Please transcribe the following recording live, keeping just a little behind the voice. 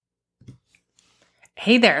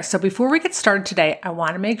Hey there. So before we get started today, I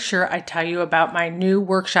want to make sure I tell you about my new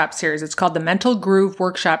workshop series. It's called the Mental Groove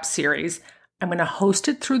Workshop Series. I'm going to host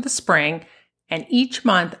it through the spring, and each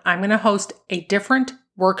month I'm going to host a different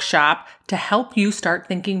workshop to help you start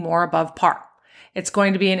thinking more above par. It's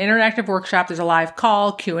going to be an interactive workshop. There's a live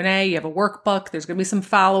call, Q&A, you have a workbook, there's going to be some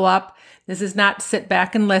follow-up. This is not sit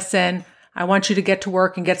back and listen. I want you to get to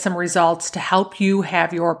work and get some results to help you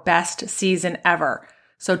have your best season ever.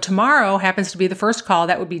 So tomorrow happens to be the first call.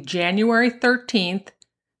 That would be January 13th,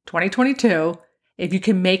 2022. If you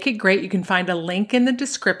can make it, great. You can find a link in the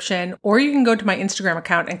description, or you can go to my Instagram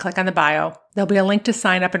account and click on the bio. There'll be a link to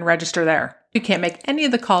sign up and register there. If you can't make any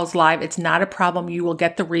of the calls live, it's not a problem. You will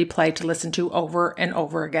get the replay to listen to over and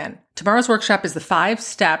over again. Tomorrow's workshop is the 5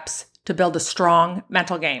 steps to build a strong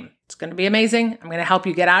mental game. It's going to be amazing. I'm going to help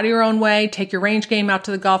you get out of your own way, take your range game out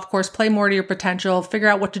to the golf course, play more to your potential, figure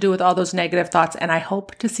out what to do with all those negative thoughts, and I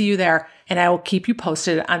hope to see you there, and I will keep you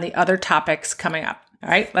posted on the other topics coming up. All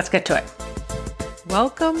right, let's get to it.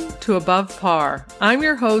 Welcome to Above Par. I'm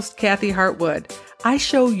your host, Kathy Hartwood. I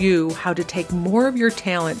show you how to take more of your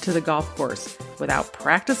talent to the golf course without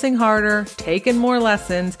practicing harder, taking more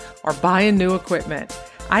lessons, or buying new equipment.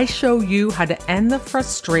 I show you how to end the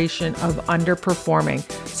frustration of underperforming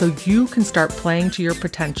so you can start playing to your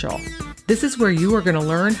potential. This is where you are going to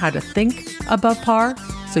learn how to think above par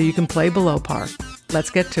so you can play below par. Let's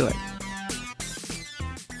get to it.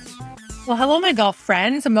 Well, hello, my golf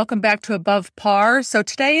friends, and welcome back to Above Par. So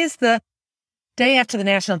today is the day after the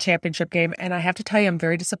national championship game, and I have to tell you, I'm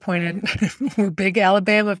very disappointed. We're big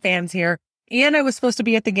Alabama fans here, and I was supposed to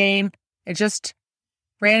be at the game. It just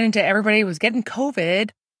ran into everybody was getting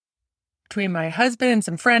COVID between my husband and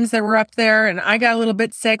some friends that were up there, and I got a little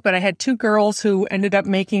bit sick, but I had 2 girls who ended up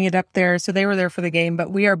making it up there, so they were there for the game.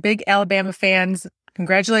 But we are big Alabama fans.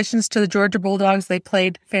 Congratulations to the Georgia Bulldogs. They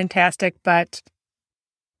played fantastic, but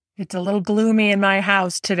it's a little gloomy in my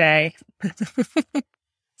house today.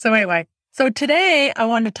 So anyway, so today I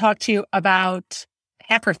want to talk to you about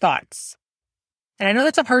afterthoughts. And I know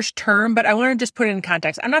that's a harsh term, but I want to just put it in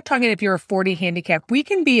context. I'm not talking if you're a 40 handicap. We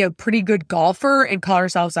can be a pretty good golfer and call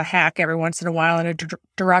ourselves a hack every once in a while in a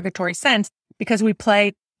derogatory sense because we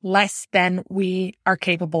play less than we are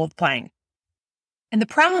capable of playing. And the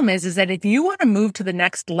problem is that if you want to move to the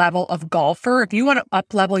next level of golfer, if you want to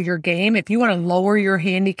up-level your game, if you want to lower your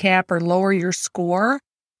handicap or lower your score,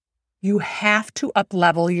 you have to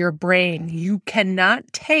up-level your brain. You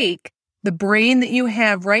cannot take the brain that you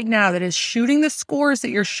have right now that is shooting the scores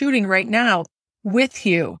that you're shooting right now with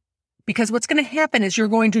you. Because what's going to happen is you're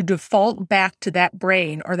going to default back to that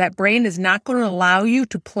brain, or that brain is not going to allow you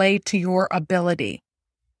to play to your ability.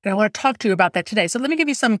 And I want to talk to you about that today. So let me give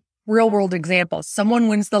you some real world examples. Someone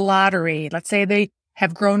wins the lottery. Let's say they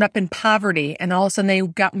have grown up in poverty and all of a sudden they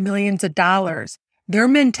got millions of dollars. Their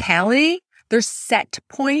mentality, their set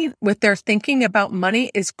point with their thinking about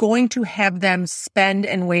money is going to have them spend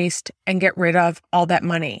and waste and get rid of all that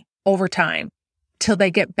money over time till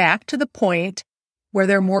they get back to the point where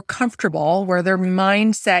they're more comfortable, where their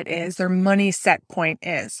mindset is, their money set point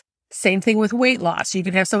is. Same thing with weight loss. You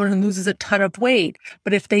can have someone who loses a ton of weight,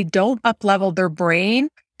 but if they don't up-level their brain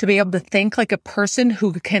to be able to think like a person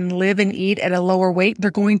who can live and eat at a lower weight,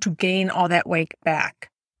 they're going to gain all that weight back.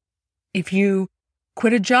 If you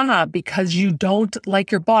quit a job because you don't like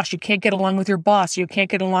your boss, you can't get along with your boss, you can't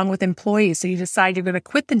get along with employees, so you decide you're going to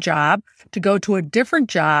quit the job to go to a different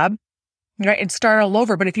job, right, and start all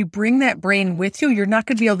over. But if you bring that brain with you, you're not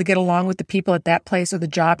going to be able to get along with the people at that place or the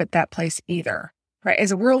job at that place either, right?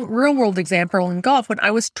 As a real world example in golf, when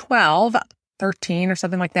I was 12, 13 or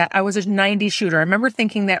something like that, I was a 90 shooter. I remember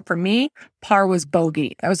thinking that for me, par was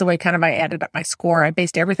bogey. That was the way kind of I added up my score. I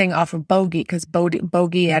based everything off of bogey because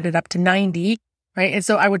bogey added up to 90. Right. And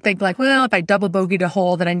so I would think like, well, if I double bogeyed a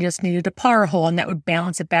hole, then I just needed a par hole and that would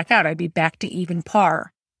balance it back out. I'd be back to even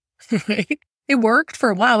par. Right? It worked for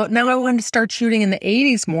a while, but now I wanted to start shooting in the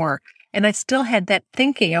 80s more. And I still had that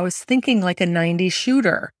thinking. I was thinking like a 90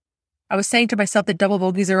 shooter. I was saying to myself that double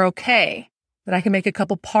bogeys are okay, that I can make a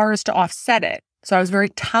couple pars to offset it. So I was very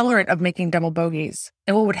tolerant of making double bogeys.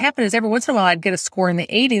 And what would happen is every once in a while I'd get a score in the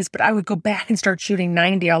 80s, but I would go back and start shooting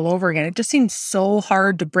 90 all over again. It just seemed so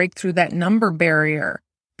hard to break through that number barrier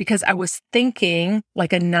because I was thinking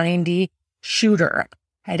like a 90 shooter.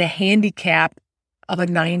 I had a handicap of a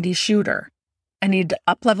 90 shooter. I needed to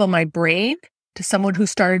up-level my brain to someone who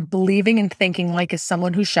started believing and thinking like as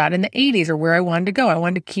someone who shot in the 80s or where I wanted to go. I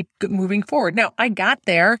wanted to keep moving forward. Now, I got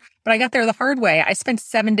there, but I got there the hard way. I spent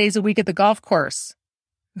 7 days a week at the golf course.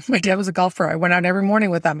 My dad was a golfer. I went out every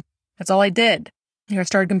morning with him. That's all I did. I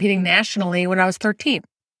started competing nationally when I was 13.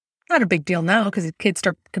 Not a big deal now because kids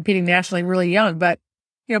start competing nationally really young, but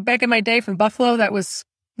back in my day from Buffalo, that was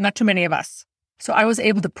not too many of us. So I was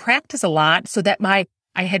able to practice a lot so that I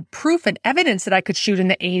had proof and evidence that I could shoot in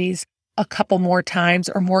the 80s a couple more times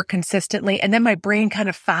or more consistently. And then my brain kind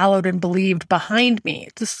of followed and believed behind me.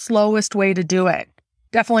 It's the slowest way to do it.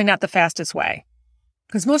 Definitely not the fastest way.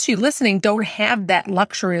 Because most of you listening don't have that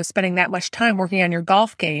luxury of spending that much time working on your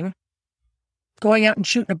golf game, going out and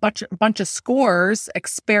shooting a bunch of scores,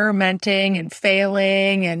 experimenting and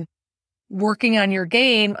failing and working on your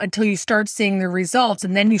game until you start seeing the results.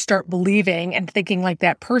 And then you start believing and thinking like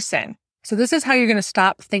that person. So this is how you're going to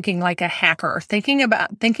stop thinking like a hacker, or thinking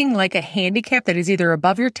like a handicap that is either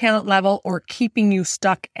above your talent level or keeping you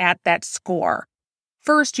stuck at that score.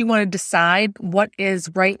 First, you want to decide what is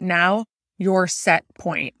right now your set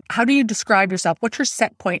point. How do you describe yourself? What's your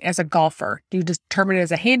set point as a golfer? Do you determine it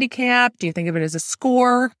as a handicap? Do you think of it as a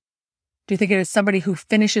score? Do you think it is somebody who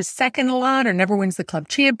finishes second a lot or never wins the club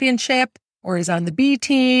championship or is on the B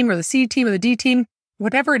team or the C team or the D team?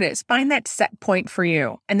 Whatever it is, find that set point for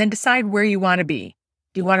you and then decide where you want to be.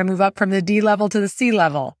 Do you want to move up from the D level to the C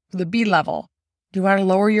level, to the B level? Do you want to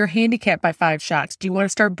lower your handicap by 5 shots? Do you want to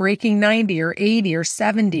start breaking 90 or 80 or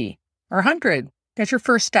 70 or 100? That's your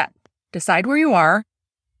first step. Decide where you are,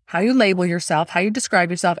 how you label yourself, how you describe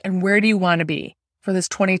yourself, and where do you want to be for this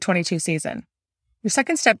 2022 season. Your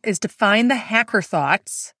second step is to find the hacker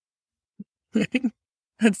thoughts.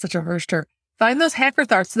 That's such a harsh term. Find those hacker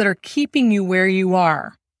thoughts that are keeping you where you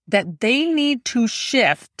are, that they need to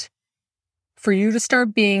shift for you to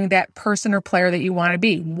start being that person or player that you want to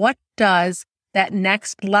be. What does that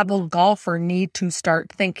next level golfer need to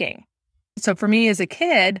start thinking? So for me as a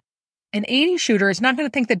kid, an 80 shooter is not going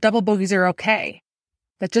to think that double bogeys are okay,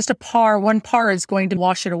 that just one par is going to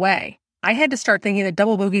wash it away. I had to start thinking that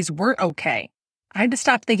double bogeys weren't okay. I had to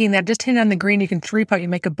stop thinking that just hitting on the green, you can 3-putt, you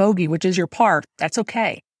make a bogey, which is your par. That's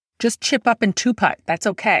okay. Just chip up and 2-putt. That's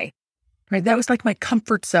okay. Right? That was like my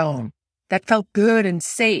comfort zone. That felt good and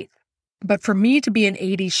safe. But for me to be an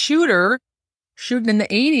 80s shooter, shooting in the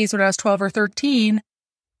 80s when I was 12 or 13,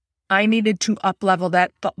 I needed to up-level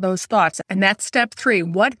those thoughts. And that's step 3.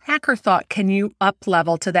 What hacker thought can you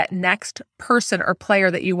up-level to that next person or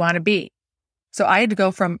player that you want to be? So I had to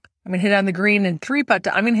go from, I'm going to hit on the green and 3-putt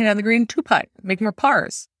to I'm going to hit on the green and 2-putt, make more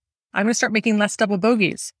pars. I'm going to start making less double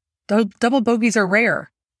bogeys. Double bogeys are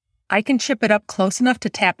rare. I can chip it up close enough to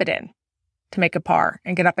tap it in to make a par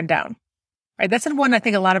and get up and down. Right? That's the one I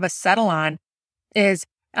think a lot of us settle on is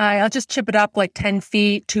I'll just chip it up like 10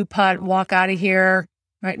 feet, 2-putt, walk out of here.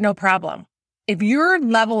 Right? No problem. If your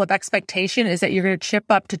level of expectation is that you're going to chip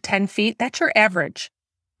up to 10 feet, that's your average.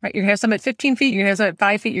 Right? You're going to have some at 15 feet, you're going to have some at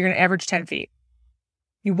 5 feet, you're going to average 10 feet.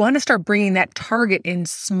 You want to start bringing that target in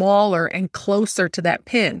smaller and closer to that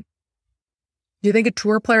pin. Do you think a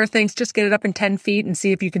tour player thinks just get it up in 10 feet and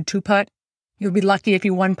see if you can 2-putt? You'll be lucky if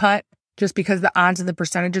you 1-putt just because the odds and the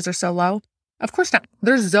percentages are so low? Of course not.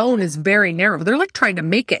 Their zone is very narrow. They're like trying to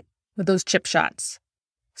make it with those chip shots.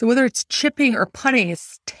 So whether it's chipping or putting,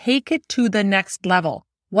 is take it to the next level.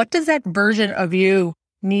 What does that version of you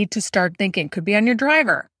need to start thinking? Could be on your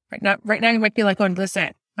driver. Right now you might be like,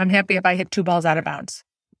 listen, I'm happy if I hit 2 balls out of bounds.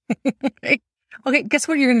 Okay, guess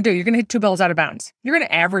what you're going to do? You're going to hit 2 balls out of bounds. You're going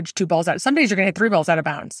to average 2 balls out. Some days you're going to hit 3 balls out of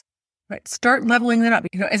bounds. Right? Start leveling that up.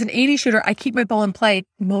 As an 80 shooter, I keep my ball in play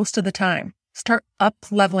most of the time. Start up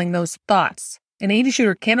leveling those thoughts. An 80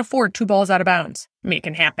 shooter can't afford 2 balls out of bounds. I mean, it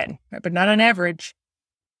can happen, right? But not on average.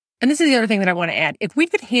 And this is the other thing that I want to add. If we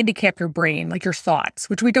could handicap your brain, like your thoughts,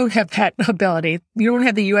 which we don't have that ability. You don't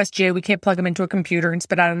have the USGA. We can't plug them into a computer and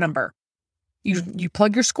spit out a number. You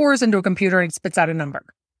plug your scores into a computer and it spits out a number.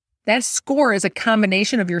 That score is a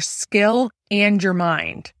combination of your skill and your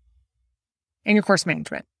mind and your course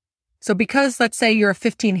management. So because let's say you're a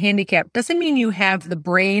 15 handicap, doesn't mean you have the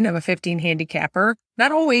brain of a 15 handicapper.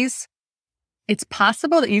 Not always. It's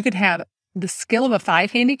possible that you could have the skill of a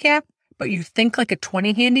 5 handicap, but you think like a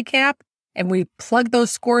 20 handicap, and we plug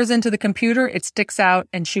those scores into the computer, it sticks out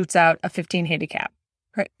and shoots out a 15 handicap.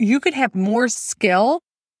 Right? You could have more skill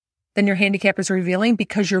than your handicap is revealing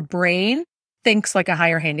because your brain thinks like a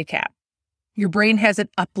higher handicap. Your brain has it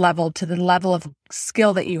up-leveled to the level of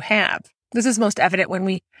skill that you have. This is most evident when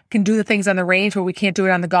we can do the things on the range where we can't do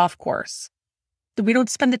it on the golf course. We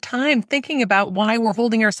don't spend the time thinking about why we're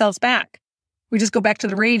holding ourselves back. We just go back to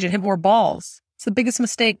the range and hit more balls. It's the biggest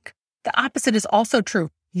mistake. The opposite is also true.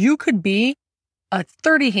 You could be a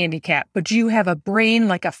 30 handicap, but you have a brain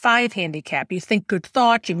like a 5 handicap. You think good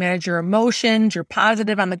thoughts, you manage your emotions, you're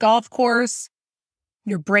positive on the golf course.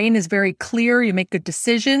 Your brain is very clear. You make good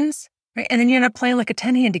decisions, right? And then you end up playing like a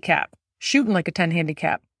 10 handicap, shooting like a 10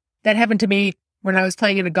 handicap. That happened to me when I was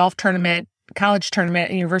playing in a golf tournament, college tournament at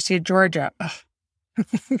the University of Georgia.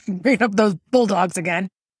 Bring up those Bulldogs again.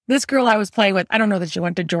 This girl I was playing with, I don't know that she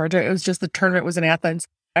went to Georgia. It was just the tournament was in Athens.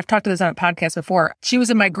 I've talked to this on a podcast before. She was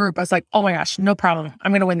in my group. I was like, oh my gosh, no problem.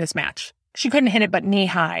 I'm going to win this match. She couldn't hit it but knee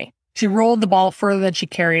high. She rolled the ball further than she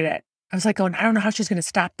carried it. I was like going, I don't know how she's going to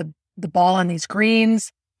stop the ball on these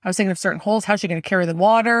greens. I was thinking of certain holes. How's she going to carry the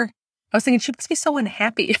water? I was thinking she must be so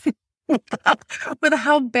unhappy with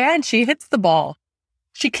how bad she hits the ball.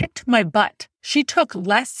 She kicked my butt. She took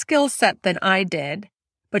less skill set than I did,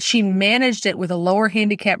 but she managed it with a lower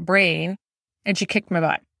handicap brain, and she kicked my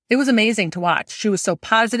butt. It was amazing to watch. She was so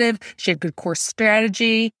positive. She had good course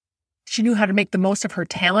strategy. She knew how to make the most of her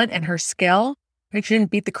talent and her skill. She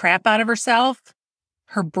didn't beat the crap out of herself.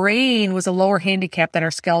 Her brain was a lower handicap than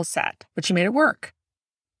her skill set, but she made it work.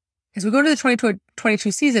 As we go to the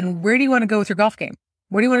 2022 season, where do you want to go with your golf game?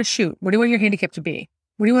 Where do you want to shoot? What do you want your handicap to be?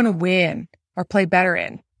 What do you want to win or play better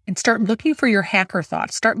in? And start looking for your hacker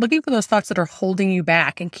thoughts. Start looking for those thoughts that are holding you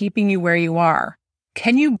back and keeping you where you are.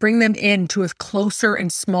 Can you bring them into a closer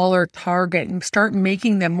and smaller target and start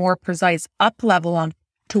making them more precise, up level on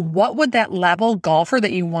to what would that level golfer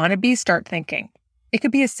that you want to be start thinking? It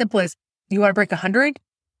could be as simple as you want to break 100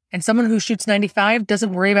 and someone who shoots 95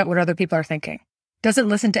 doesn't worry about what other people are thinking, doesn't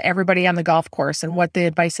listen to everybody on the golf course and what the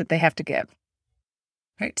advice that they have to give.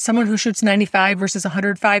 Right? Someone who shoots 95 versus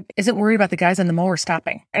 105 isn't worried about the guys on the mower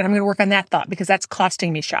stopping. And I'm going to work on that thought because that's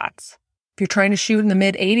costing me shots. If you're trying to shoot in the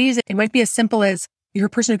mid 80s, it might be as simple as you're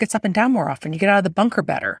a person who gets up and down more often. You get out of the bunker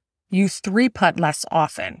better. You 3-putt less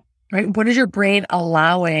often, right? What is your brain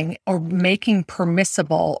allowing or making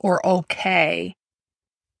permissible or okay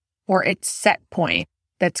or its set point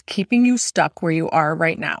that's keeping you stuck where you are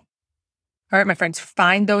right now? All right, my friends,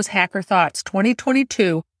 find those hacker thoughts.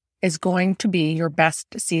 2022 is going to be your best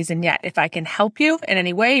season yet. If I can help you in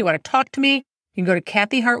any way, you want to talk to me, you can go to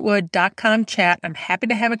kathyhartwood.com chat. I'm happy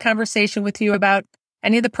to have a conversation with you about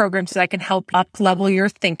any of the programs that I can help up-level your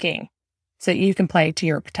thinking so that you can play to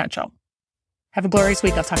your potential. Have a glorious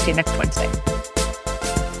week. I'll talk to you next Wednesday.